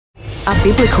A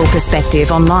biblical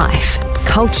perspective on life,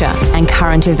 culture and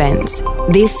current events.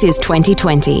 This is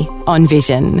 2020 on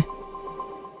Vision.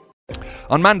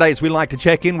 On Mondays, we like to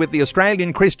check in with the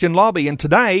Australian Christian Lobby, and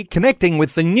today, connecting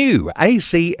with the new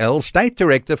ACL State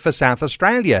Director for South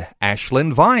Australia,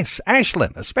 Ashlyn.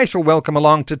 Ashlyn, a special welcome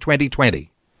along to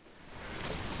 2020.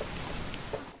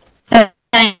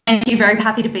 Thank you. Very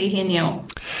happy to be here, Neil.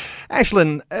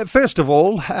 Ashlyn, first of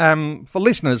all, for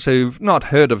listeners who've not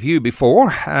heard of you before,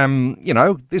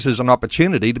 this is an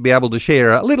opportunity to be able to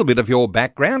share a little bit of your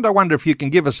background. I wonder if you can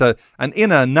give us an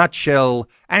in a nutshell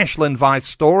Ashlyn Weiss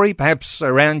story, perhaps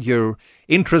around your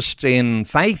interest in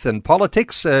faith and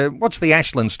politics. What's the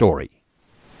Ashlyn story?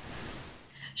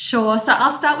 Sure. So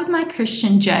I'll start with my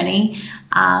Christian journey.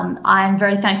 I'm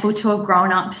very thankful to have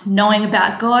grown up knowing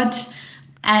about God.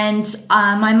 And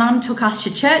my mum took us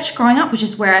to church growing up, which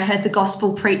is where I heard the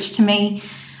gospel preached to me.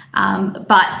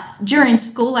 But during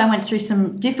school, I went through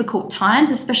some difficult times,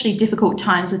 especially difficult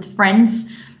times with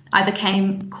friends. I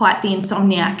became quite the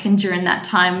insomniac, and during that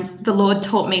time, the Lord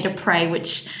taught me to pray,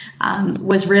 which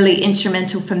was really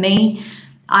instrumental for me.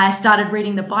 I started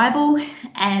reading the Bible,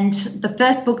 and the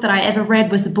first book that I ever read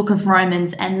was the book of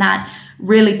Romans, and that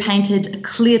really painted a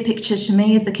clear picture to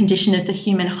me of the condition of the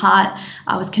human heart.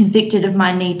 I was convicted of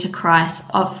my need for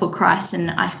Christ,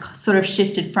 and I sort of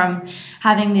shifted from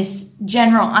having this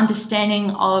general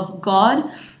understanding of God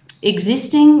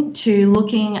existing to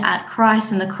looking at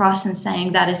Christ and the cross and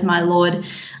saying, that is my Lord.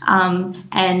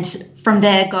 And from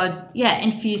there, God,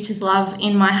 infused his love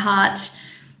in my heart.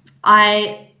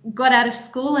 I got out of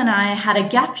school and I had a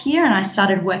gap year and I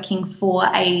started working for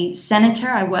a senator.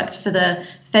 I worked for the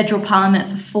federal parliament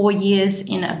for 4 years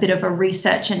in a bit of a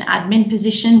research and admin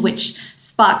position, which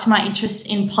sparked my interest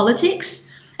in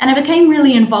politics. And I became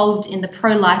really involved in the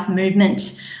pro-life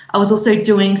movement. I was also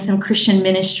doing some Christian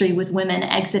ministry with women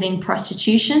exiting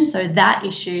prostitution. So that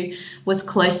issue was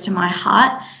close to my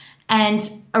heart. And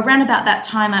around about that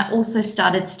time, I also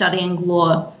started studying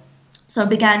law. So I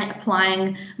began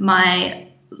applying my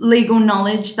legal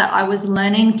knowledge that I was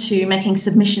learning to making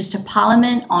submissions to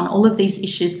Parliament on all of these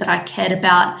issues that I cared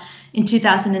about. In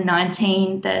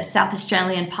 2019, the South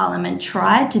Australian Parliament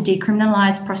tried to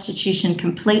decriminalise prostitution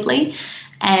completely,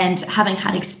 and having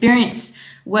had experience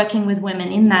working with women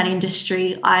in that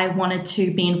industry, I wanted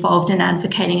to be involved in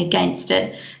advocating against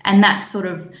it, and that sort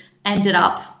of ended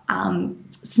up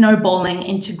snowballing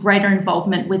into greater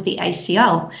involvement with the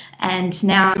ACL, and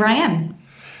now here I am.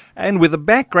 And with a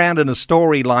background and a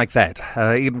story like that,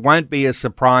 it won't be a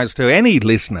surprise to any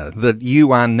listener that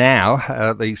you are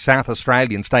now the South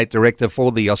Australian State Director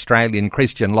for the Australian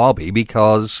Christian Lobby,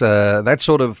 because that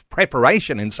sort of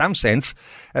preparation, in some sense,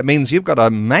 means you've got a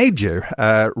major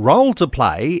role to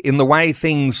play in the way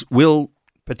things will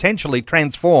potentially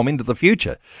transform into the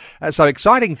future. So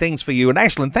exciting things for you. And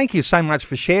Ashlyn, thank you so much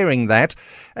for sharing that.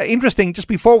 Interesting, just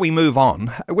before we move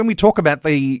on, when we talk about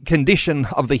the condition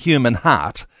of the human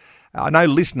heart, I know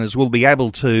listeners will be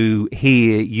able to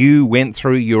hear you went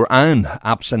through your own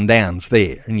ups and downs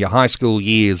there in your high school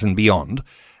years and beyond,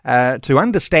 to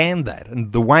understand that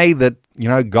and the way that,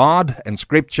 God and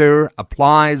Scripture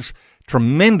applies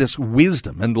tremendous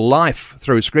wisdom and life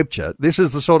through Scripture. This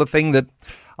is the sort of thing that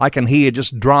I can hear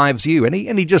just drives you.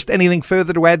 Anything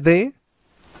further to add there?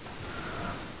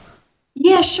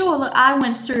 Yeah, sure. Look, I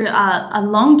went through a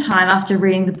long time after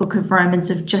reading the book of Romans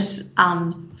of just,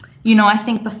 I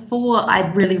think before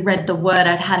I'd really read the word,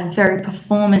 I'd had a very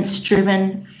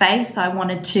performance-driven faith. I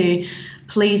wanted to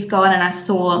please God, and I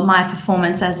saw my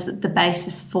performance as the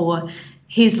basis for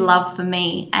his love for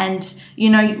me. And,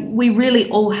 we really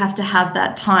all have to have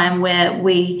that time where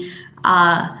we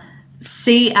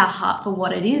see our heart for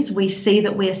what it is. We see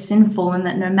that we are sinful and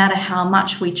that no matter how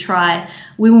much we try,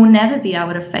 we will never be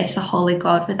able to face a holy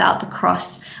God without the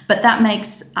cross. But that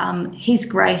makes his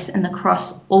grace and the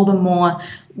cross all the more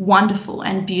wonderful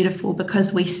and beautiful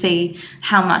because we see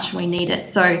how much we need it.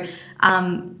 So,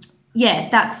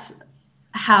 that's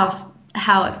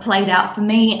how it played out for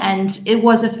me. And it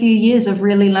was a few years of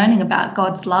really learning about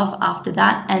God's love after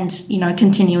that and,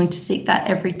 continuing to seek that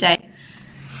every day.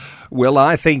 Well,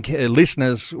 I think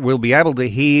listeners will be able to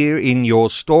hear in your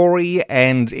story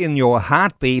and in your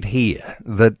heartbeat here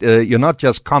that you're not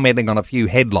just commenting on a few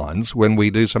headlines when we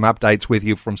do some updates with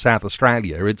you from South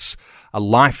Australia. It's a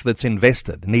life that's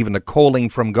invested and even a calling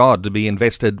from God to be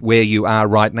invested where you are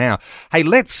right now. Hey,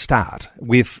 let's start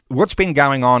with what's been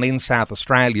going on in South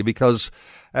Australia, because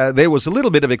there was a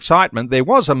little bit of excitement. There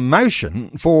was a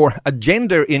motion for a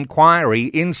gender inquiry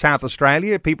in South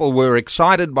Australia. People were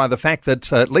excited by the fact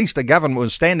that at least the government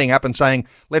was standing up and saying,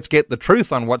 let's get the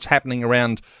truth on what's happening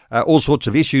around all sorts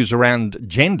of issues around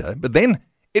gender. But then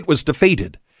it was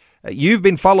defeated. You've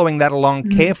been following that along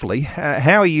carefully.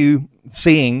 How are you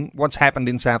seeing what's happened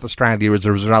in South Australia as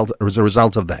a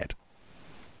result of that?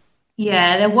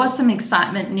 Yeah, there was some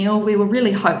excitement, Neil. We were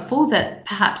really hopeful that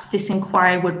perhaps this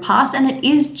inquiry would pass, and it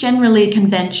is generally a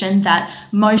convention that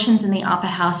motions in the upper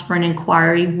house for an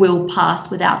inquiry will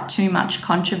pass without too much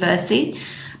controversy.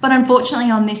 But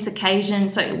unfortunately on this occasion,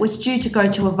 so it was due to go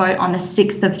to a vote on the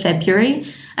 6th of February,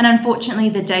 and unfortunately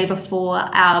the day before,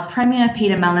 our Premier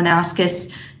Peter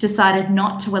Malinauskas decided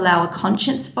not to allow a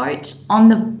conscience vote on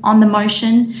the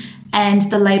motion, and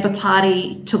the Labor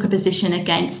Party took a position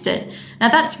against it. Now,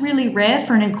 that's really rare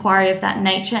for an inquiry of that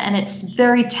nature, and it's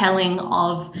very telling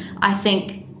of, I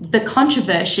think, the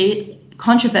controversy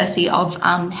of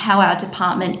how our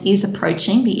department is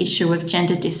approaching the issue of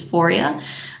gender dysphoria.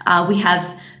 We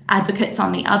have advocates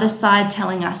on the other side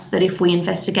telling us that if we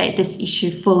investigate this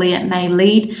issue fully, it may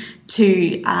lead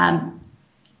to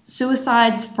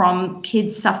suicides from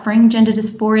kids suffering gender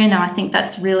dysphoria. Now, I think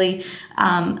that's really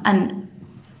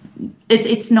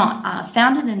it's not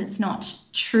founded and it's not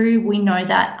true. We know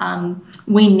that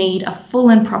we need a full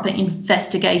and proper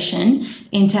investigation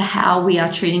into how we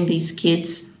are treating these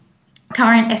kids.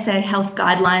 Current SA health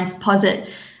guidelines posit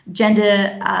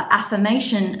gender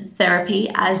affirmation therapy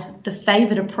as the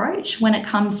favoured approach when it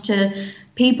comes to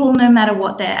people, no matter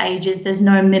what their age is. There's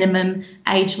no minimum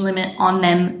age limit on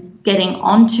them getting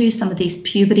onto some of these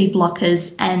puberty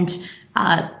blockers, and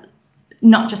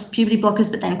not just puberty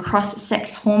blockers, but then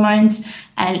cross-sex hormones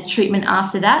and treatment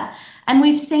after that. And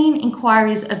we've seen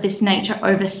inquiries of this nature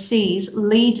overseas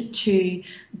lead to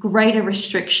greater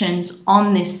restrictions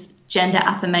on this gender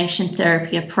affirmation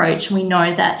therapy approach. We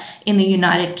know that in the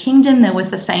United Kingdom, there was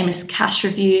the famous Cash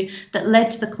review that led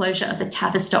to the closure of the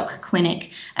Tavistock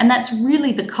Clinic. And that's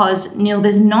really because, Neil,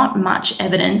 there's not much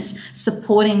evidence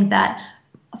supporting that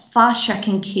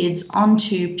fast-tracking kids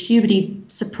onto puberty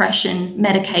suppression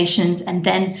medications and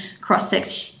then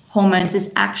cross-sex hormones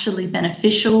is actually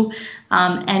beneficial,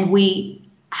 and we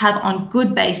have on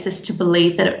good basis to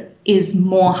believe that it is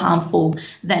more harmful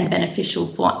than beneficial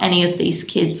for any of these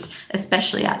kids,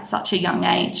 especially at such a young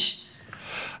age.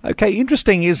 Okay,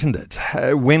 interesting, isn't it?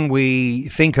 When we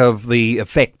think of the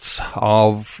effects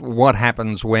of what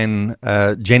happens when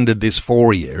gender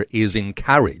dysphoria is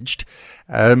encouraged,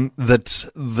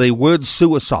 that the word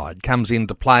suicide comes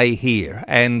into play here.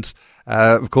 And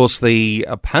of course, the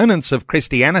opponents of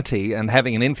Christianity and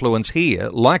having an influence here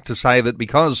like to say that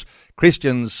because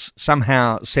Christians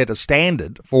somehow set a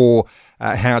standard for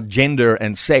how gender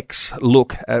and sex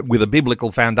look with a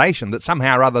biblical foundation, that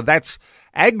somehow or other that's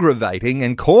aggravating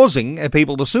and causing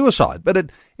people to suicide. But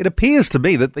it appears to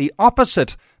be that the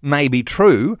opposite may be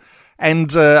true.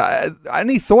 And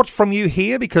any thoughts from you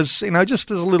here? Because,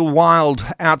 just as a little wild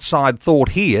outside thought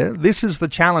here, this is the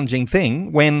challenging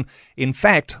thing when, in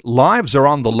fact, lives are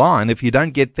on the line if you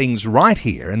don't get things right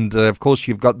here. And, of course,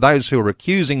 you've got those who are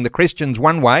accusing the Christians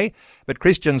one way, but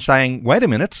Christians saying, wait a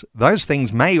minute, those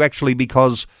things may actually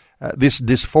because this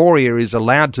dysphoria is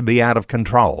allowed to be out of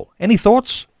control. Any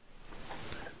thoughts?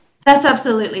 That's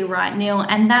absolutely right, Neil.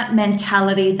 And that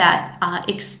mentality that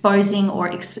exposing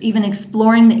or even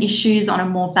exploring the issues on a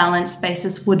more balanced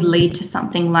basis would lead to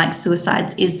something like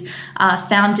suicides is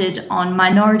founded on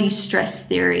minority stress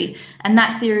theory. And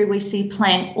that theory we see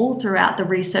playing all throughout the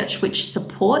research which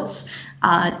supports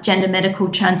gender medical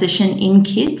transition in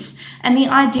kids. And the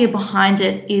idea behind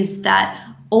it is that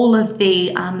all of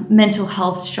the mental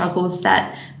health struggles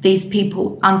that these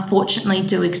people unfortunately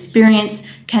do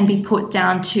experience can be put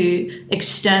down to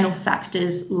external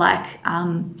factors like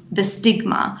the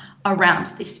stigma around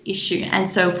this issue. And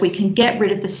so if we can get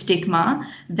rid of the stigma,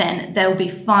 then they'll be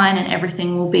fine and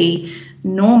everything will be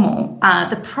normal.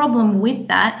 The problem with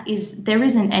that is there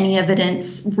isn't any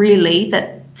evidence really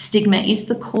that stigma is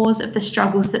the cause of the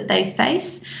struggles that they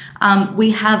face. We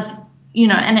have,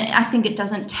 and I think it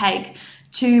doesn't take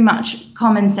too much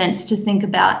common sense to think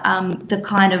about the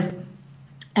kind of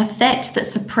effect that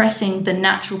suppressing the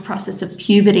natural process of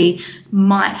puberty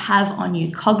might have on you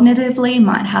cognitively,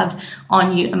 might have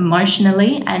on you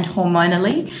emotionally and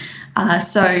hormonally.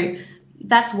 So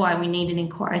that's why we need an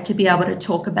inquiry to be able to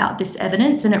talk about this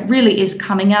evidence. And it really is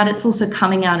coming out. It's also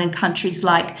coming out in countries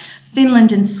like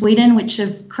Finland and Sweden, which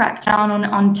have cracked down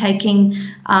on taking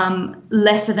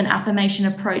less of an affirmation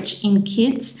approach in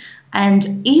kids. And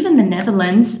even the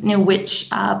Netherlands, which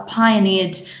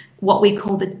pioneered what we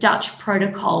call the Dutch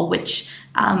protocol,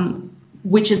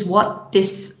 which is what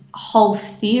this whole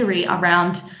theory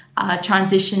around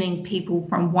transitioning people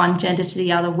from one gender to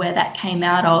the other, where that came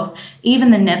out of. Even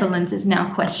the Netherlands is now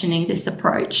questioning this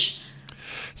approach.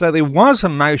 So there was a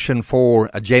motion for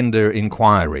a gender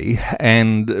inquiry,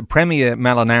 and Premier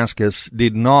Malinauskas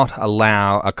did not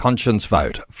allow a conscience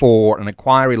vote for an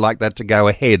inquiry like that to go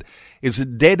ahead. Is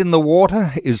it dead in the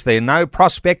water? Is there no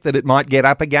prospect that it might get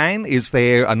up again? Is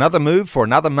there another move for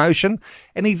another motion?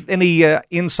 Any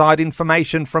inside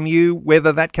information from you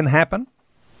whether that can happen?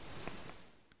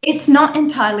 It's not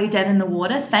entirely dead in the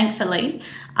water, thankfully.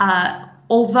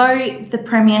 Although the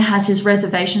Premier has his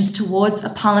reservations towards a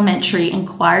parliamentary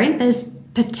inquiry, there's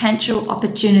potential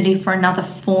opportunity for another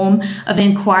form of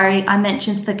inquiry. I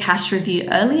mentioned the cash review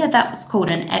earlier. That was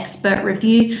called an expert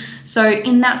review. So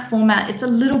in that format, it's a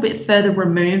little bit further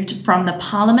removed from the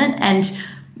Parliament and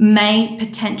may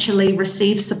potentially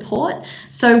receive support.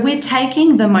 So we're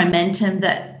taking the momentum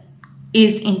that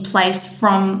is in place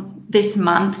from this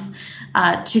month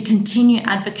to continue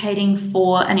advocating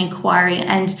for an inquiry,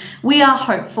 and we are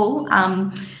hopeful.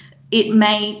 It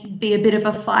may be a bit of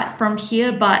a fight from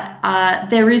here, but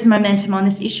there is momentum on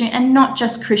this issue, and not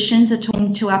just Christians are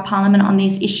talking to our Parliament on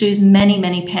these issues.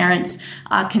 Many parents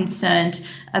are concerned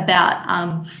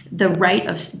about the rate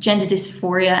of gender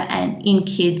dysphoria and in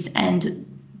kids, and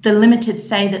the limited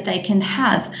say that they can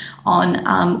have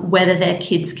on whether their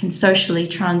kids can socially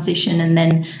transition and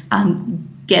then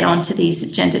get onto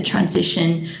these gender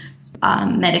transition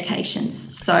medications.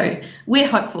 So we're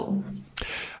hopeful.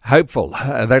 Hopeful.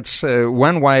 That's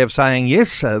one way of saying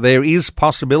yes, there is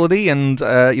possibility. And,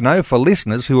 for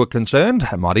listeners who are concerned,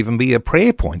 it might even be a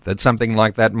prayer point that something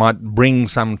like that might bring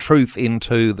some truth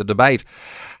into the debate.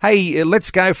 Hey,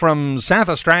 let's go from South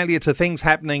Australia to things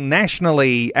happening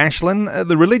nationally, Ashlyn.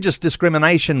 The Religious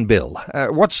Discrimination Bill.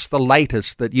 What's the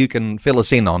latest that you can fill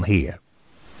us in on here?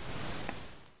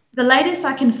 The latest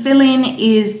I can fill in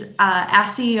is our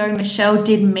CEO, Michelle,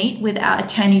 did meet with our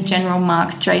Attorney General,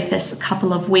 Mark Dreyfus, a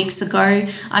couple of weeks ago.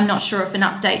 I'm not sure if an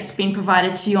update's been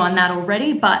provided to you on that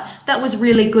already, but that was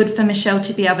really good for Michelle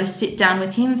to be able to sit down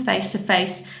with him face to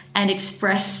face and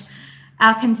express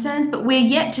our concerns, but we're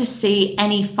yet to see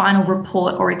any final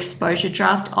report or exposure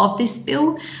draft of this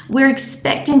bill. We're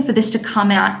expecting for this to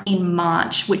come out in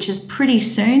March, which is pretty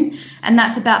soon, and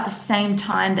that's about the same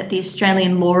time that the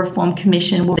Australian Law Reform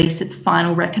Commission will release its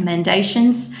final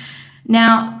recommendations.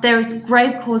 Now, there is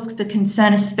grave cause for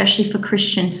concern, especially for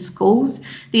Christian schools.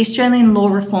 The Australian Law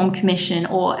Reform Commission,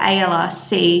 or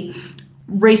ALRC,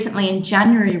 recently in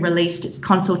January released its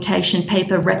consultation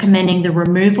paper recommending the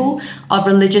removal of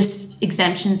religious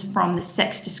exemptions from the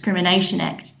Sex Discrimination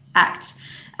Act.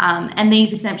 And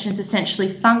these exemptions essentially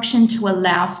function to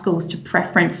allow schools to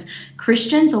preference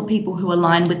Christians or people who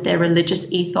align with their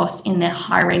religious ethos in their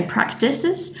hiring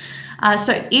practices.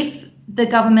 So if the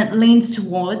government leans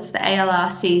towards the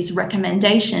ALRC's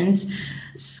recommendations,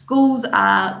 schools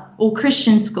or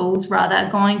Christian schools rather, are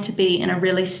going to be in a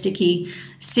really sticky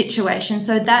situation.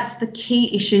 So that's the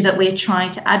key issue that we're trying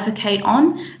to advocate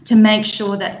on, to make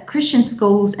sure that Christian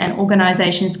schools and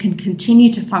organisations can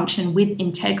continue to function with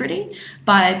integrity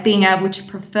by being able to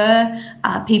prefer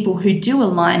people who do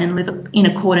align and live in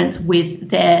accordance with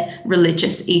their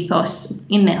religious ethos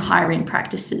in their hiring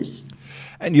practices.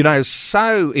 And,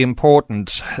 so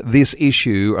important, this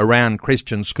issue around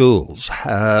Christian schools.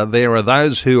 There are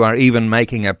those who are even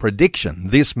making a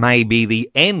prediction. This may be the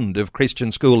end of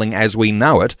Christian schooling as we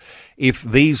know it if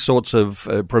these sorts of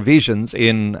provisions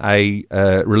in a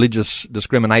religious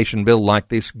discrimination bill like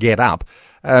this get up.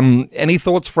 Any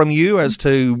thoughts from you as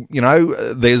to, are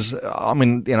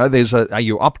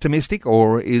you optimistic,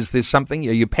 or is this something,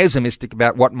 are you pessimistic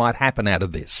about what might happen out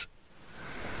of this?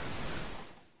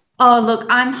 Oh, look,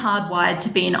 I'm hardwired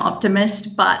to be an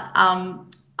optimist, but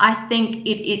I think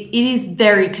it is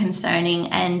very concerning.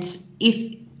 And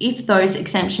if those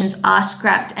exemptions are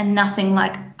scrapped and nothing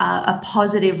like a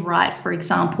positive right, for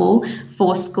example,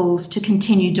 for schools to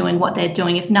continue doing what they're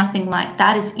doing, if nothing like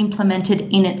that is implemented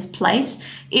in its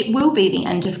place, it will be the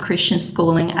end of Christian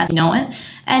schooling as we know it.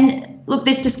 And look,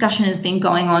 this discussion has been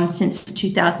going on since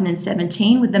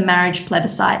 2017 with the marriage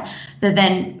plebiscite. The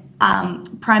then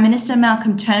Prime Minister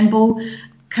Malcolm Turnbull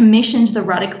commissioned the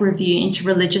Ruddock Review into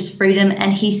religious freedom,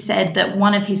 and he said that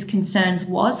one of his concerns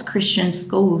was Christian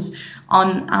schools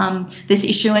on this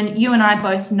issue. And you and I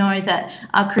both know that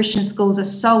Christian schools are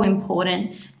so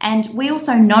important. And we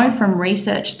also know from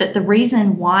research that the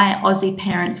reason why Aussie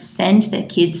parents send their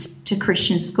kids to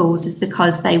Christian schools is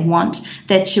because they want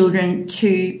their children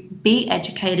to be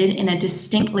educated in a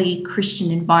distinctly Christian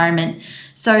environment.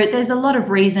 So there's a lot of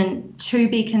reason to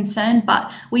be concerned,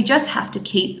 but we just have to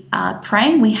keep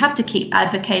praying. We have to keep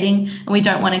advocating, and we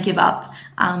don't want to give up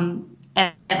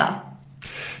ever.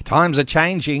 Times are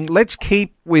changing. Let's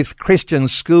keep with Christian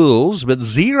schools, but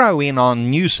zero in on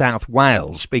New South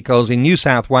Wales, because in New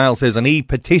South Wales there's an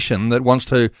e-petition that wants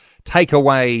to take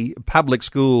away public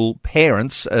school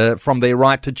parents from their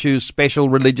right to choose special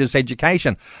religious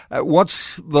education.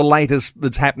 What's the latest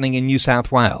that's happening in New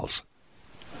South Wales?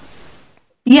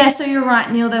 Yeah, so you're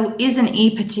right, Neil. There is an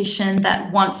e-petition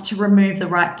that wants to remove the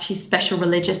right to special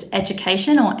religious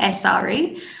education, or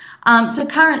SRE. So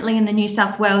currently in the New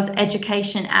South Wales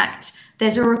Education Act,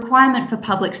 there's a requirement for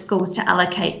public schools to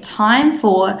allocate time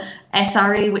for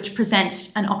SRE, which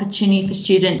presents an opportunity for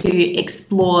students to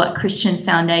explore Christian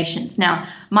foundations. Now,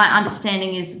 my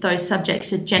understanding is those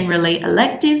subjects are generally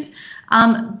elective,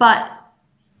 but,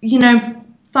 you know,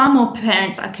 far more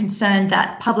parents are concerned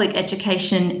that public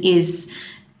education is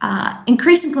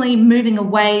increasingly moving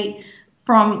away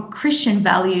from Christian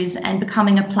values and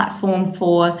becoming a platform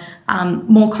for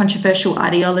more controversial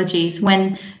ideologies.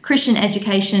 When Christian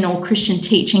education or Christian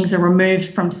teachings are removed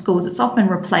from schools, it's often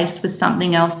replaced with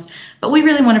something else. But we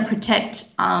really want to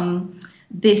protect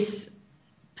this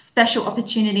special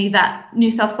opportunity that New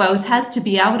South Wales has to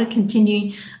be able to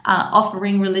continue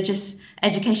offering religious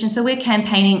education. So we're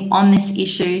campaigning on this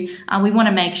issue. We want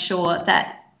to make sure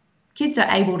that kids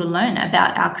are able to learn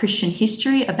about our Christian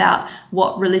history, about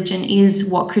what religion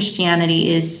is, what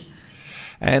Christianity is.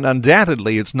 And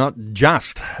undoubtedly, it's not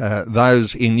just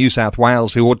those in New South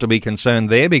Wales who ought to be concerned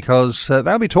there, because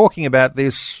they'll be talking about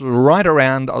this right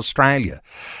around Australia.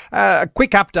 A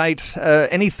quick update,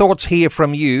 any thoughts here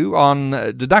from you on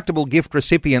deductible gift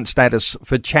recipient status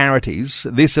for charities?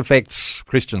 This affects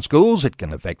Christian schools, it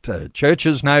can affect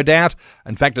churches, no doubt.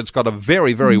 In fact, it's got a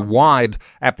very, very wide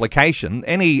application.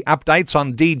 Any updates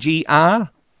on DGR?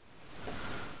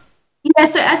 Yeah,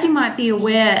 so as you might be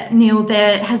aware, Neil,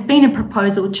 there has been a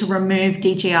proposal to remove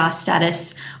DGR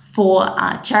status for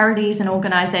charities and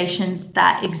organisations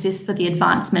that exist for the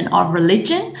advancement of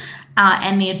religion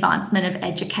and the advancement of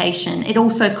education. It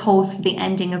also calls for the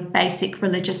ending of basic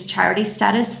religious charity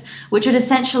status, which would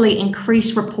essentially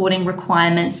increase reporting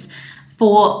requirements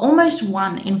for almost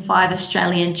 1 in 5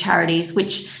 Australian charities,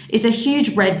 which is a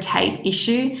huge red tape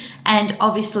issue. And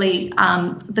obviously,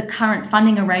 the current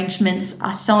funding arrangements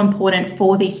are so important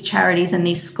for these charities and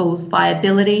these schools'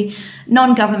 viability.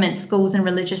 Non-government schools and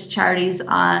religious charities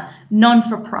are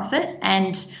non-for-profit,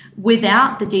 and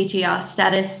without the DGR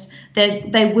status,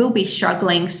 they will be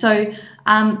struggling. So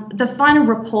the final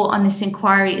report on this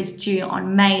inquiry is due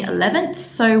on May 11th.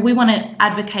 So we want to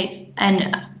advocate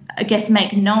and I guess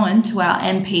make known to our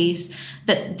MPs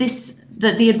that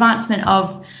the advancement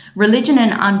of religion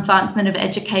and advancement of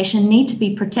education need to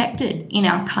be protected in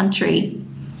our country.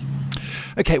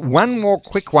 Okay, one more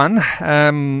quick one.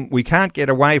 We can't get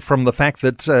away from the fact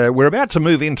that we're about to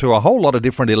move into a whole lot of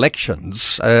different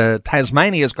elections.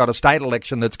 Tasmania's got a state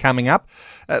election that's coming up.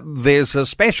 There's a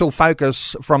special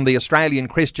focus from the Australian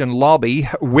Christian Lobby.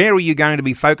 Where are you going to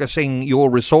be focusing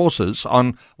your resources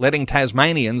on letting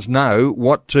Tasmanians know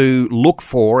what to look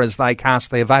for as they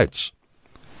cast their votes?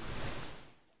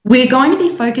 We're going to be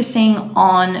focusing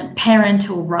on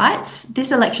parental rights.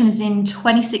 This election is in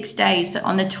 26 days,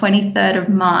 on the 23rd of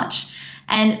March.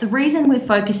 And the reason we're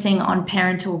focusing on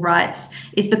parental rights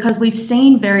is because we've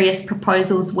seen various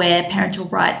proposals where parental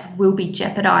rights will be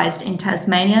jeopardised in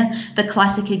Tasmania. The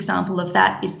classic example of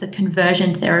that is the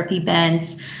conversion therapy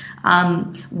bans,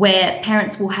 where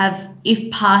parents will have,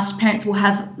 if passed, parents will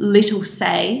have little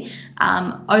say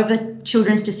over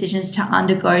children's decisions to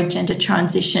undergo gender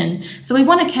transition. So we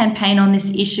want to campaign on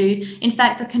this issue. In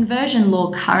fact, the conversion law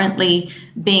currently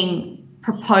being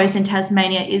proposed in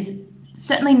Tasmania is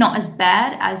certainly not as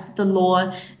bad as the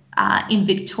law in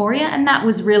Victoria, and that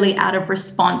was really out of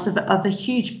response of a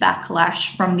huge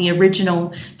backlash from the original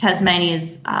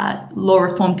Tasmania's Law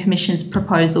Reform Commission's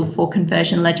proposal for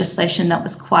conversion legislation that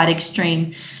was quite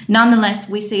extreme. Nonetheless,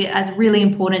 we see it as really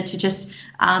important to just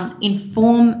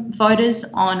inform voters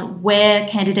on where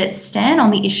candidates stand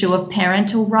on the issue of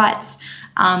parental rights.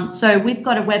 So we've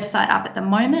got a website up at the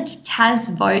moment,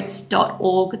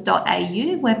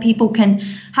 tasvotes.org.au, where people can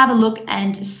have a look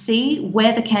and see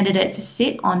where the candidates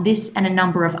sit on this and a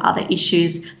number of other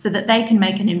issues so that they can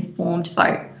make an informed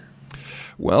vote.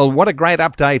 Well, what a great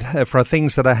update for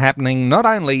things that are happening not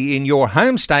only in your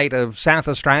home state of South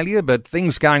Australia, but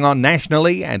things going on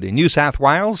nationally and in New South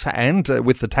Wales, and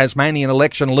with the Tasmanian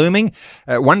election looming.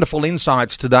 Wonderful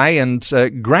insights today and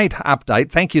great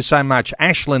update. Thank you so much,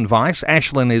 Ashlyn Weiss.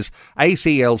 Ashlyn is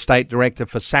ACL State Director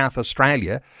for South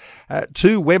Australia.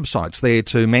 Two websites there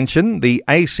to mention, the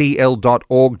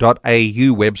acl.org.au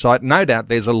website. No doubt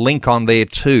there's a link on there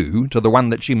too to the one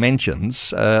that she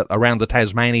mentions around the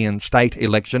Tasmanian state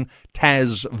election,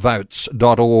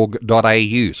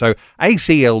 tasvotes.org.au. So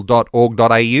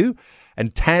acl.org.au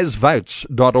and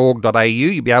tasvotes.org.au.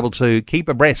 You'll be able to keep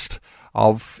abreast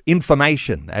of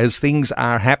information as things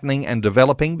are happening and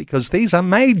developing, because these are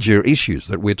major issues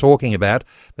that we're talking about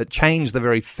that change the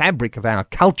very fabric of our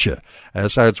culture.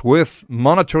 So it's worth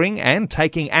monitoring and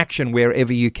taking action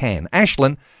wherever you can.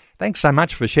 Ashlyn, thanks so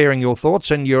much for sharing your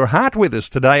thoughts and your heart with us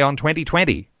today on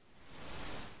 2020.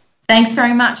 Thanks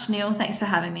very much, Neil. Thanks for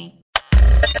having me.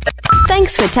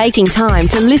 Thanks for taking time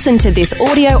to listen to this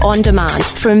audio on demand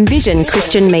from Vision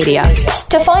Christian Media.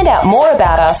 To find out more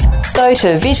about us, go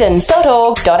to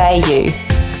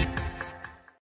vision.org.au.